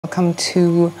welcome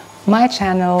to my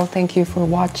channel. Thank you for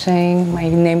watching. My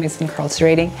name is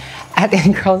Incarcerating at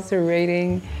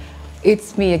Incarcerating.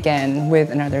 It's me again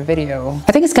with another video.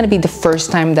 I think it's gonna be the first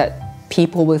time that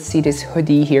people will see this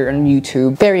hoodie here on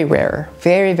YouTube. Very rare,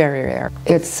 very, very rare.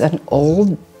 It's an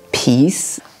old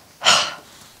piece.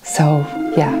 So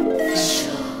yeah.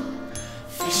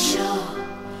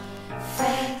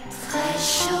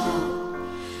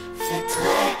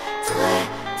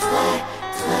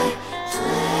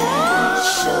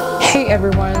 Hey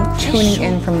everyone, tuning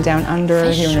in from down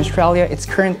under here in Australia. It's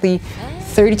currently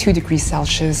 32 degrees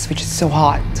Celsius, which is so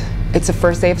hot. It's the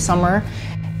first day of summer.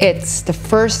 It's the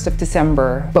 1st of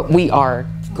December, but we are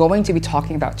going to be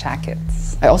talking about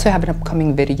jackets. I also have an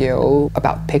upcoming video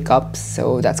about pickups,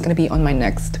 so that's gonna be on my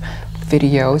next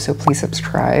video, so please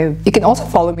subscribe. You can also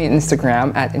follow me on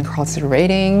Instagram at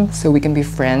Incarcerating, so we can be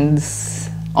friends,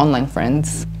 online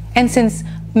friends. And since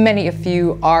many of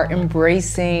you are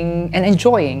embracing and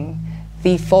enjoying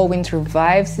the fall-winter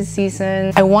vibes this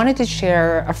season, I wanted to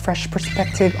share a fresh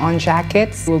perspective on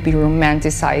jackets. We'll be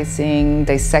romanticizing,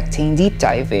 dissecting, deep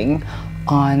diving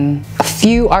on a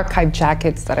few archive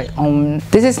jackets that I own.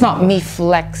 This is not me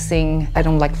flexing. I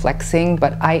don't like flexing,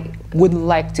 but I would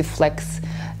like to flex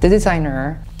the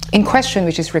designer in question,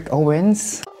 which is Rick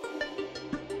Owens.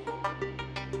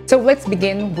 So let's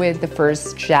begin with the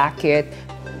first jacket.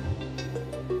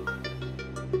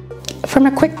 From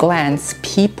a quick glance,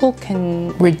 people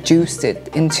can reduce it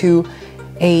into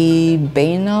a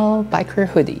banal biker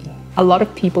hoodie. A lot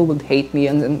of people would hate me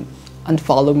and then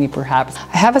unfollow me perhaps.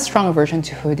 I have a strong aversion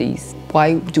to hoodies.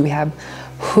 Why do we have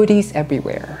hoodies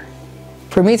everywhere?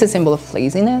 For me, it's a symbol of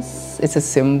laziness. It's a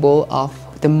symbol of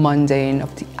the mundane,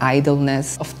 of the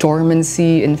idleness, of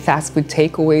dormancy in fast food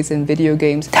takeaways and video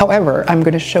games. However, I'm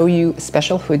gonna show you a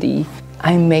special hoodie.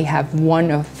 I may have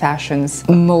one of fashion's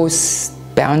most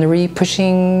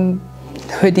boundary-pushing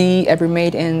hoodie ever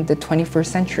made in the 21st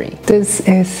century. This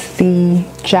is the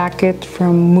jacket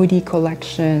from Moody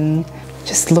collection.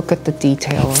 Just look at the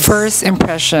details. First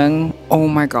impression, oh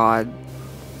my god.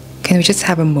 Can we just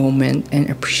have a moment and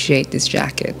appreciate this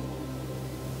jacket?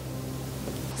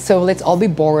 So let's all be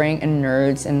boring and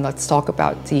nerds and let's talk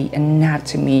about the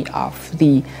anatomy of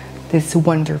this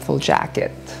wonderful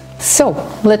jacket. So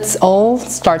let's all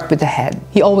start with the head.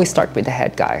 You always start with the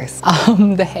head, guys.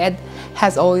 The head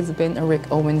has always been a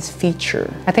Rick Owens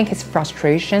feature. I think his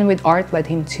frustration with art led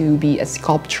him to be a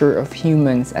sculptor of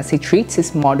humans as he treats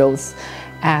his models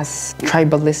as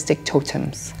tribalistic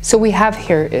totems. So we have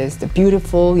here is the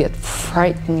beautiful yet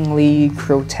frighteningly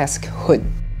grotesque hood.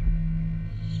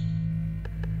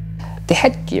 The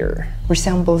headgear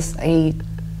resembles a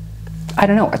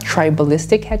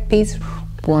tribalistic headpiece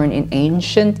worn in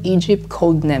ancient Egypt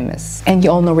called Nemes. And you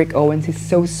all know Rick Owens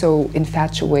is so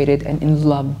infatuated and in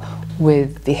love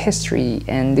with the history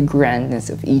and the grandness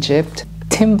of Egypt.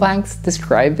 Tim Blanks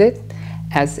described it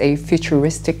as a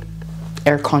futuristic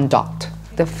aircon duct.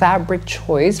 The fabric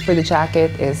choice for the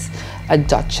jacket is a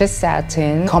Duchess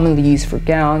satin, commonly used for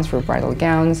gowns, for bridal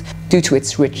gowns, due to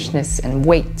its richness and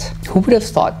weight. Who would have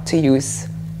thought to use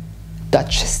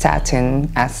Duchess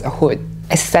satin as a hood?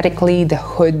 Aesthetically, the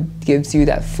hood gives you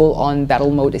that full-on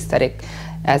battle mode aesthetic,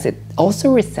 as it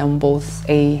also resembles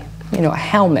a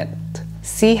helmet.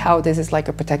 See how this is like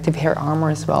a protective hair armor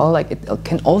as well? Like it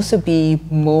can also be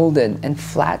molded and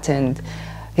flattened.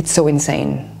 It's so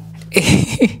insane.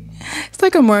 It's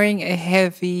like I'm wearing a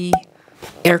heavy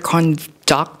aircon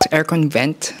duct, aircon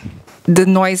vent. The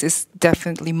noise is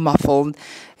definitely muffled.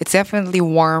 It's definitely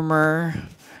warmer.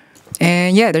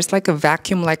 And yeah, there's like a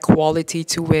vacuum-like quality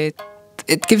to it.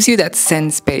 It gives you that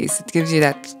zen space. It gives you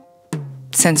that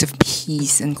sense of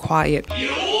peace and quiet.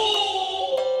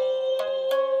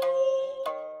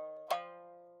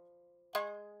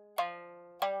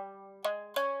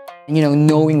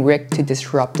 Knowing Rick to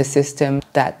disrupt the system,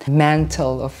 that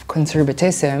mantle of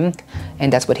conservatism,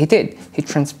 and that's what he did. He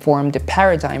transformed the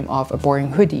paradigm of a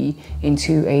boring hoodie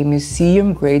into a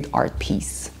museum-grade art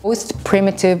piece. Most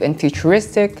primitive and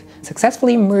futuristic,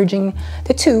 successfully merging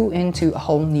the two into a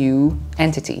whole new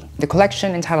entity. The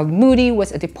collection entitled Moody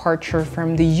was a departure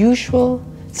from the usual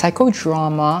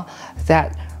psychodrama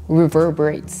that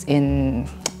reverberates in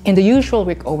the usual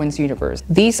Rick Owens universe.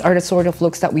 These are the sort of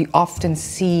looks that we often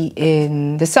see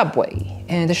in the subway,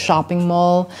 in the shopping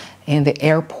mall, in the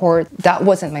airport. That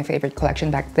wasn't my favorite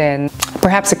collection back then.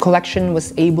 Perhaps the collection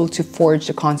was able to forge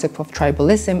the concept of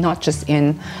tribalism, not just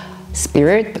in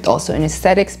spirit, but also in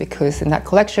aesthetics, because in that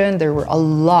collection there were a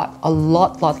lot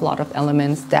of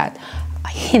elements that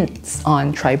hints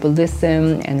on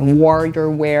tribalism and warrior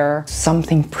wear,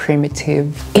 something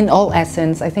primitive. In all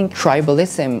essence, I think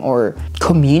tribalism or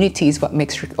community is what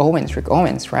makes Rick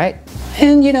Owens, right?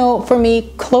 And you know, for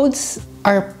me, clothes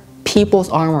are people's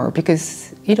armor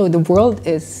because, you know, the world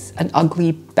is an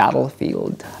ugly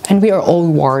battlefield and we are all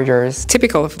warriors.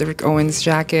 Typical of the Rick Owens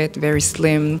jacket, very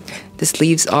slim. The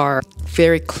sleeves are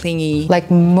very clingy. Like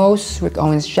most Rick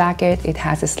Owens jacket, it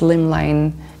has a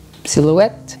slimline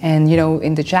silhouette, and you know,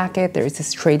 in the jacket there is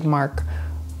this trademark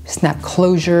snap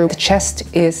closure. The chest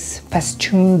is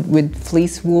festooned with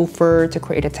fleece wool fur to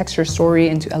create a texture story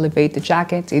and to elevate the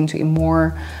jacket into a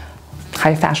more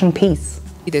high fashion piece.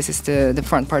 This is the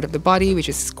front part of the body, which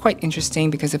is quite interesting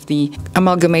because of the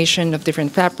amalgamation of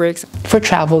different fabrics. For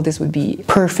travel, this would be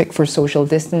perfect for social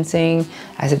distancing,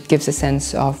 as it gives a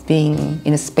sense of being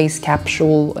in a space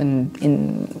capsule and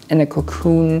in a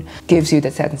cocoon. Gives you the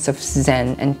sense of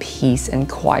zen and peace and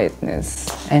quietness.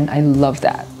 And I love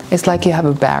that. It's like you have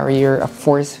a barrier, a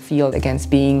force field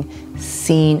against being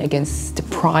seen, against the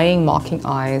prying, mocking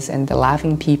eyes and the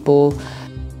laughing people.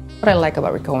 What I like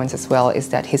about Rick Owens as well is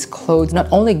that his clothes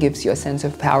not only gives you a sense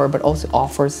of power, but also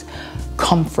offers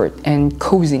comfort and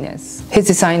coziness. His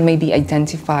design may be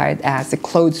identified as the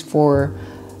clothes for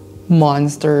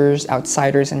monsters,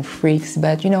 outsiders, and freaks,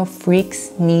 but you know, freaks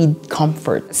need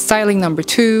comfort. Styling number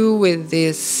 2 with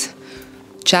this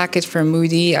jacket from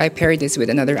Moody. I paired this with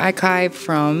another archive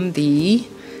from the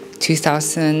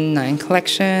 2009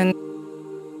 collection.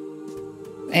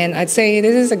 And I'd say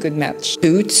this is a good match.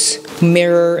 Suits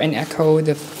mirror and echo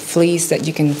the fleece that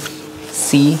you can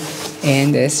see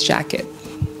in this jacket.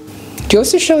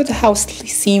 Goes to show how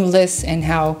seamless and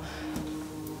how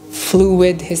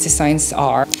fluid his designs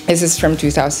are. This is from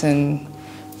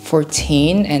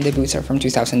 2014 and the boots are from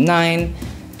 2009.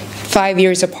 5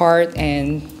 years apart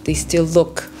and they still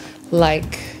look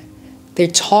like they're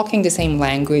talking the same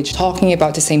language, talking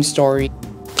about the same story.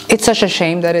 It's such a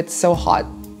shame that it's so hot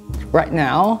right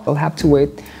now. I'll have to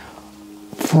wait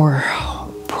for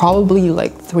probably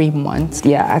like 3 months.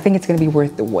 Yeah, I think it's gonna be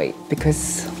worth the wait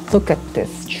because look at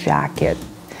this jacket.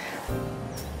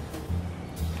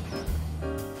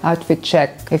 Outfit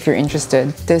check if you're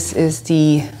interested. This is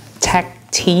the tech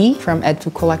tee from Edfu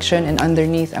collection, and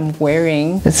underneath I'm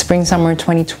wearing the spring summer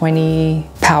 2020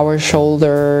 power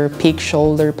shoulder, peak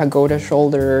shoulder, pagoda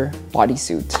shoulder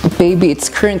bodysuit. Baby, it's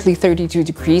currently 32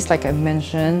 degrees like I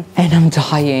mentioned, and I'm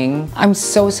dying. I'm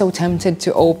so tempted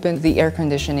to open the air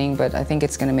conditioning, but I think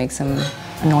it's gonna make some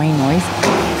annoying noise.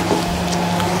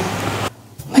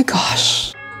 My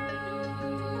gosh.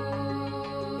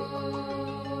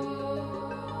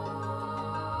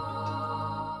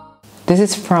 This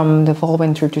is from the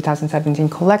Fall-Winter 2017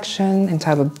 collection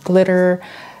entitled Glitter,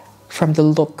 from the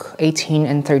look 18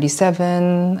 and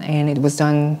 37, and it was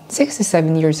done 6 to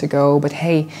 7 years ago, but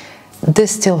hey,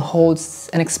 this still holds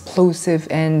an explosive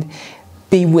and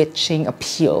bewitching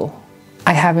appeal.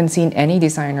 I haven't seen any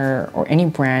designer or any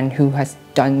brand who has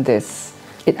done this.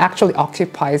 It actually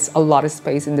occupies a lot of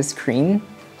space in the screen,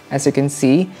 as you can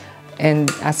see,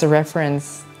 and as a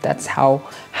reference, that's how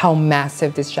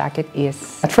massive this jacket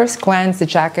is. At first glance, the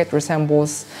jacket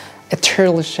resembles a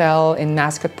turtle shell in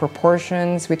mascot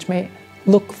proportions, which may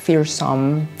look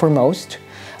fearsome for most.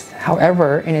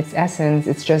 However, in its essence,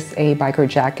 it's just a biker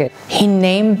jacket. He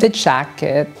named the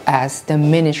jacket as the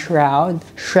mini shroud.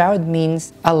 Shroud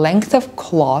means a length of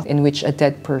cloth in which a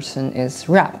dead person is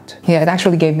wrapped. Yeah, it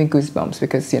actually gave me goosebumps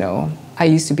because, you know, I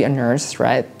used to be a nurse,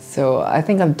 right? So I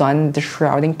think I've done the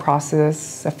shrouding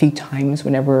process a few times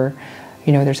whenever,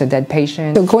 you know, there's a dead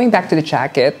patient. So going back to the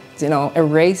jacket, you know,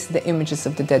 erase the images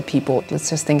of the dead people. Let's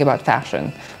just think about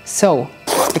fashion. So,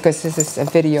 because this is a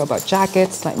video about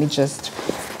jackets, let me just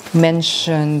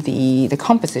mention the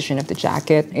composition of the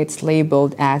jacket. It's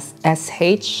labeled as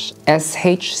SH.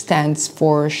 SH stands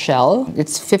for shell.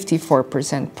 It's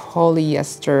 54%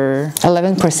 polyester,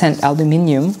 11%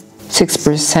 aluminium,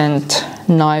 6%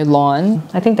 nylon.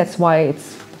 I think that's why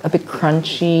it's a bit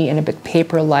crunchy and a bit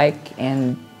paper-like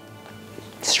and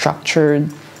structured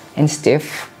and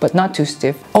stiff, but not too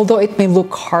stiff. Although it may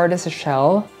look hard as a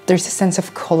shell, there's a sense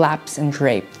of collapse and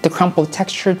drape. The crumpled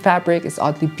textured fabric is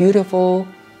oddly beautiful,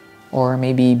 or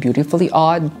maybe beautifully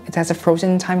odd. It has a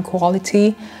frozen time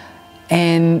quality,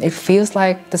 and it feels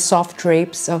like the soft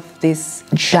drapes of this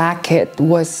jacket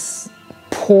was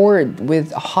poured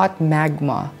with hot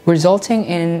magma, resulting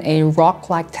in a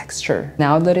rock-like texture.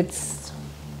 Now that it's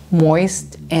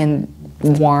moist and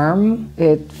warm,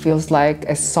 it feels like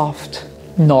a soft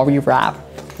nori wrap.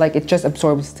 Like it just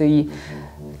absorbs the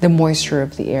the moisture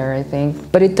of the air, I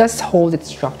think. But it does hold its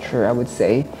structure, I would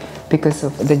say, because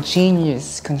of the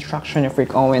genius construction of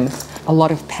Rick Owens. A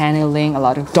lot of paneling, a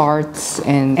lot of darts,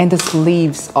 and the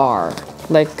sleeves are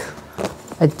like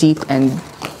a deep and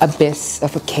abyss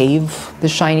of a cave. The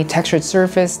shiny textured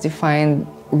surface defined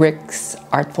Rick's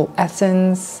artful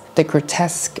essence, the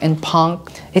grotesque and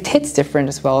punk. It hits different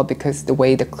as well because the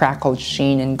way the crackled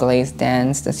sheen and glaze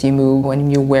danced as you move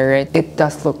when you wear it, it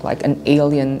does look like an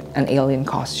alien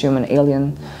costume, an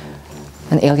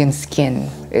alien skin.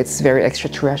 It's very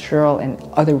extraterrestrial and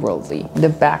otherworldly. The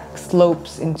back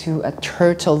slopes into a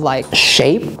turtle-like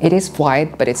shape. It is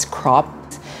wide, but it's cropped.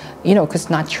 You know, because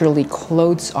naturally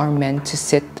clothes are meant to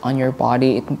sit on your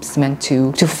body. It's meant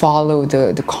to follow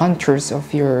the contours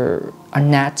of your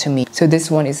anatomy. So this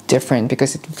one is different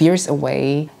because it veers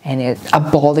away and it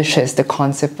abolishes the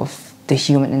concept of the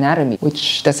human anatomy,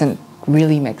 which doesn't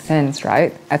really make sense,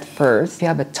 right? At first, if you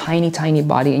have a tiny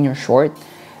body in your short,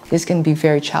 this can be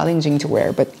very challenging to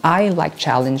wear. But I like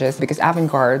challenges because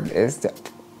Avant Garde is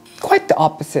quite the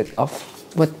opposite of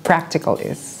what practical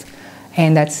is.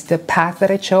 And that's the path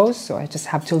that I chose, so I just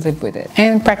have to live with it.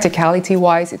 And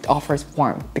practicality-wise, it offers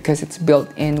warmth because it's built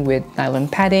in with nylon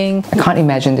padding. I can't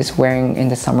imagine this wearing in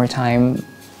the summertime.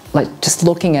 Like, just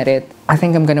looking at it, I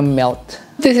think I'm gonna melt.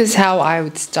 This is how I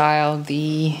would style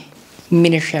the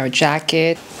mini shroud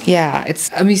jacket. Yeah, it's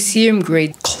a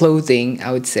museum-grade clothing,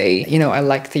 I would say. You know, I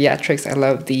like theatrics. I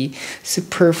love the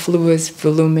superfluous,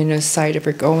 voluminous side of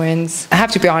Rick Owens. I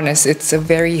have to be honest, it's a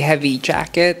very heavy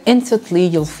jacket. Instantly,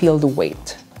 you'll feel the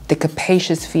weight, the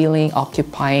capacious feeling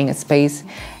occupying a space.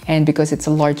 And because it's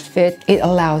a large fit, it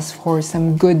allows for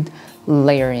some good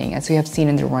layering, as we have seen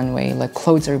in the runway, like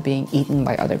clothes are being eaten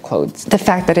by other clothes. The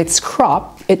fact that it's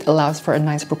cropped, it allows for a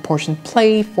nice proportioned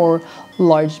play for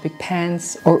large big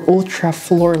pants or ultra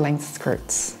floor length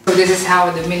skirts. So this is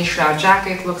how the mini shroud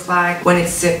jacket looks like when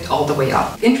it's zipped all the way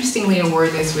up. Interestingly, I wore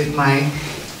this with my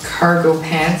cargo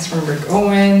pants from Rick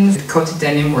Owens. The coated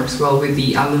denim works well with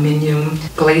the aluminium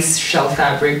glaze shell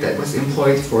fabric that was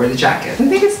employed for the jacket. I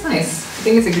think it's nice. I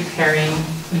think it's a good pairing.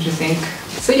 What do you think?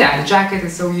 So yeah, the jacket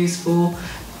is so useful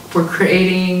for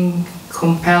creating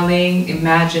compelling,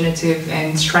 imaginative,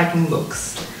 and striking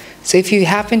looks. So if you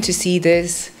happen to see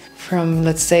this from,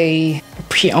 let's say, a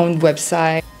pre-owned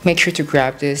website, make sure to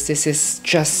grab this. This is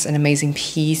just an amazing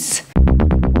piece.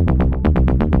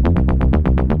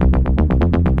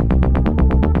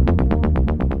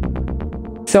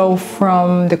 So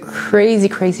from the crazy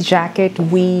jacket,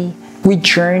 we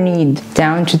journeyed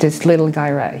down to this little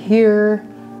guy right here.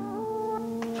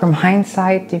 From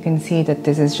hindsight, you can see that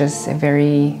this is just a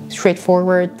very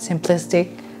straightforward,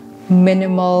 simplistic,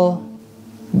 minimal,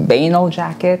 banal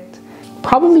jacket.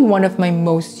 Probably one of my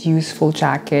most useful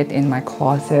jacket in my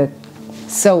closet.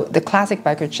 So the classic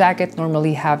biker jacket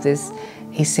normally have this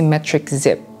asymmetric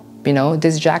zip. You know,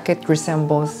 this jacket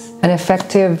resembles an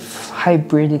effective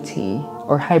hybridity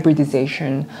or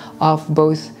hybridization of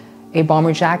both a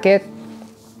bomber jacket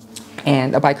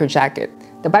and a biker jacket.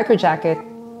 The biker jacket,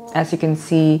 as you can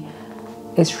see,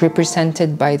 is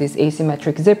represented by this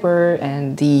asymmetric zipper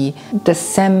and the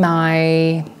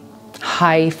semi-high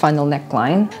funnel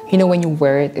neckline. You know, when you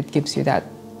wear it, it gives you that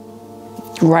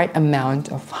right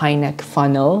amount of high neck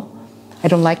funnel. I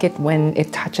don't like it when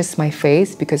it touches my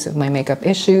face because of my makeup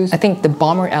issues. I think the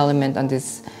bomber element on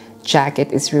this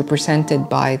jacket is represented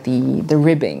by the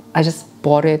ribbing. I just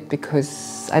bought it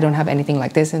because I don't have anything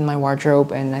like this in my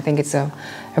wardrobe, and I think it's a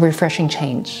refreshing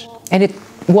change. And it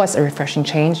was a refreshing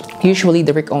change. Usually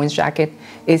the Rick Owens jacket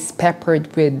is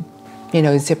peppered with, you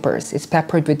know, zippers. It's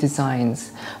peppered with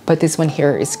designs. But this one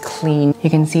here is clean. You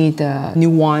can see the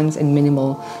nuance and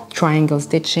minimal triangle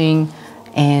stitching,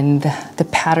 and the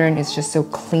pattern is just so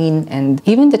clean, and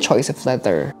even the choice of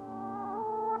leather.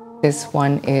 This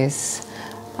one is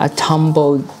a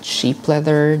tumbled sheep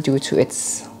leather due to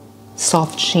its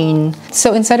soft sheen.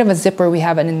 So instead of a zipper, we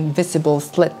have an invisible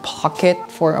slit pocket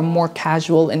for a more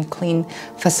casual and clean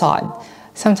facade.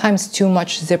 Sometimes too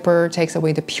much zipper takes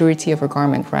away the purity of a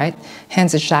garment, right?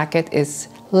 Hence, the jacket is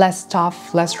less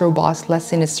tough, less robust, less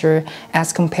sinister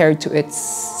as compared to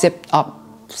its zipped up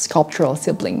sculptural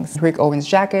siblings. Rick Owens'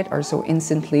 jacket are so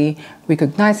instantly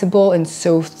recognizable and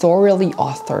so thoroughly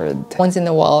authored. Once in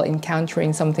a while,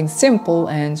 encountering something simple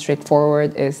and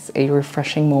straightforward is a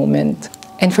refreshing moment.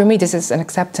 And for me, this is an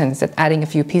acceptance that adding a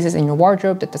few pieces in your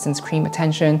wardrobe that doesn't scream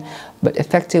attention, but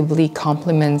effectively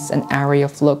complements an array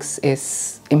of looks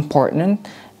is important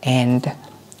and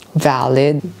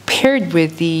valid, paired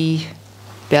with the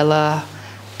Bella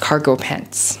cargo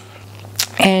pants.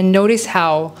 And notice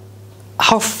how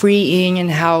freeing and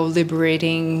how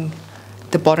liberating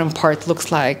the bottom part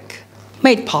looks like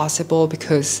made possible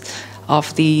because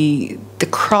of the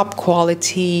crop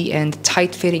quality and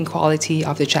tight-fitting quality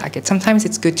of the jacket. Sometimes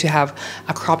it's good to have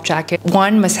a crop jacket.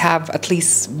 One must have at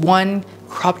least one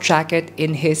crop jacket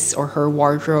in his or her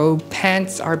wardrobe.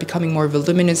 Pants are becoming more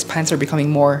voluminous. Pants are becoming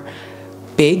more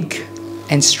big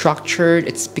and structured.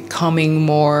 It's becoming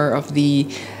more of the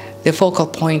focal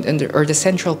point or the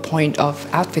central point of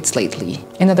outfits lately.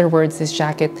 In other words, this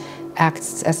jacket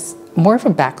acts as more of a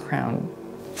background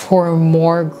for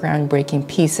more groundbreaking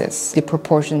pieces. The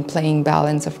proportion playing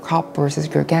balance of crop versus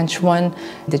gargantuan.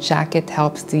 The jacket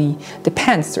helps the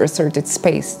pants to assert its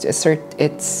space, to assert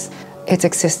its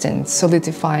existence,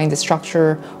 solidifying the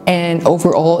structure, and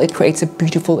overall it creates a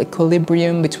beautiful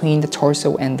equilibrium between the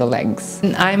torso and the legs.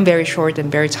 And I'm very short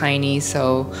and very tiny,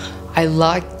 so I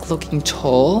like looking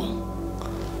tall,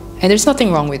 and there's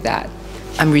nothing wrong with that.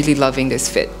 I'm really loving this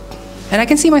fit. And I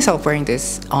can see myself wearing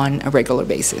this on a regular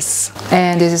basis.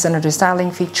 And this is another styling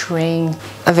featuring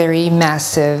a very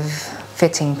massive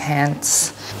fitting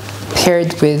pants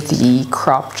paired with the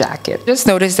crop jacket. Just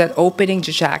notice that opening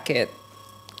the jacket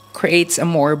creates a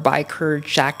more biker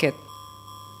jacket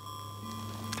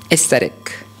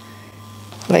aesthetic.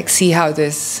 Like, see how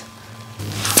this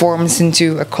forms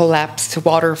into a collapsed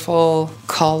waterfall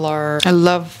color. I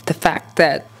love the fact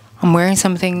that I'm wearing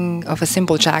something of a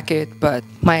simple jacket, but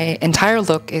my entire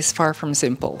look is far from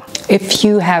simple. If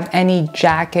you have any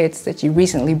jackets that you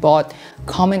recently bought,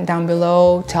 comment down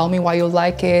below. Tell me why you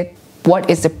like it.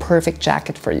 What is the perfect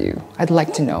jacket for you? I'd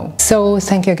like to know. So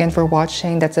thank you again for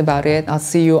watching. That's about it. I'll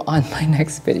see you on my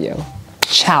next video.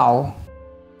 Ciao.